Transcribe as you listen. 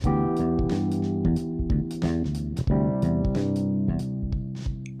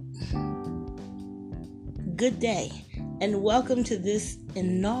good day, and welcome to this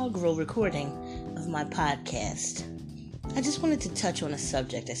inaugural recording of my podcast. I just wanted to touch on a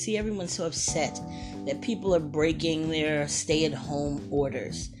subject. I see everyone so upset that people are breaking their stay-at-home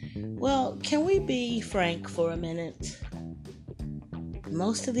orders. Well, can we be frank for a minute?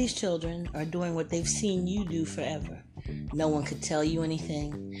 Most of these children are doing what they've seen you do forever. No one could tell you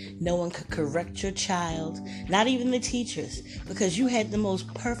anything. No one could correct your child, not even the teachers, because you had the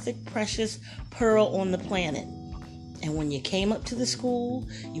most perfect, precious pearl on the planet. And when you came up to the school,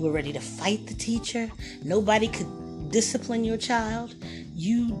 you were ready to fight the teacher. Nobody could discipline your child.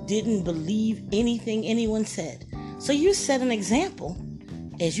 You didn't believe anything anyone said. So you set an example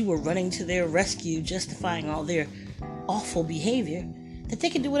as you were running to their rescue, justifying all their awful behavior, that they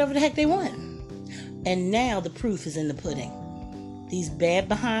could do whatever the heck they want. And now the proof is in the pudding. These bad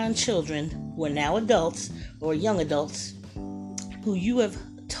behind children who are now adults or young adults who you have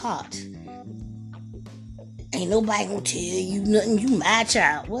taught, ain't nobody gonna tell you nothing, you my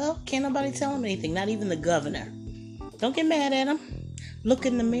child. Well, can't nobody tell them anything, not even the governor. Don't get mad at them. Look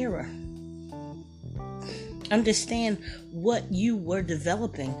in the mirror. Understand what you were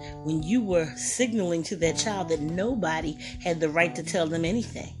developing when you were signaling to that child that nobody had the right to tell them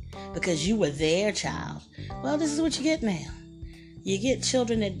anything because you were their child. Well, this is what you get now. You get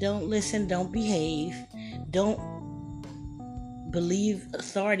children that don't listen, don't behave, don't believe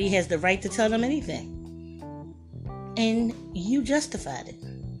authority has the right to tell them anything. And you justified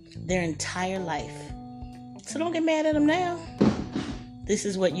it their entire life. So don't get mad at them now. This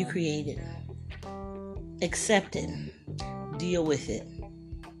is what you created. Accept it. Deal with it.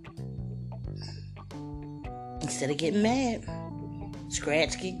 Instead of getting mad,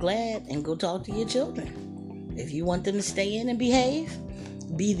 scratch, get glad, and go talk to your children. If you want them to stay in and behave,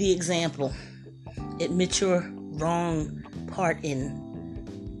 be the example. Admit your wrong part in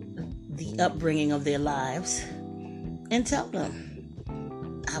the upbringing of their lives and tell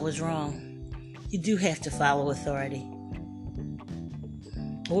them, I was wrong. You do have to follow authority.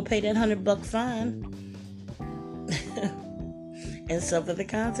 Or pay that $100 fine and suffer the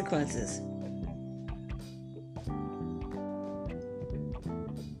consequences.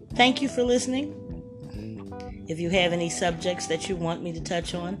 Thank you for listening. If you have any subjects that you want me to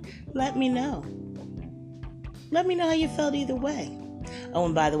touch on, let me know. Let me know how you felt either way. Oh,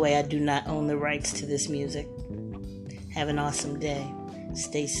 and by the way, I do not own the rights to this music. Have an awesome day.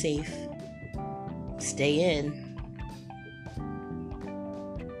 Stay safe. Stay in.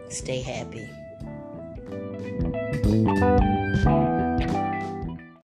 Stay happy.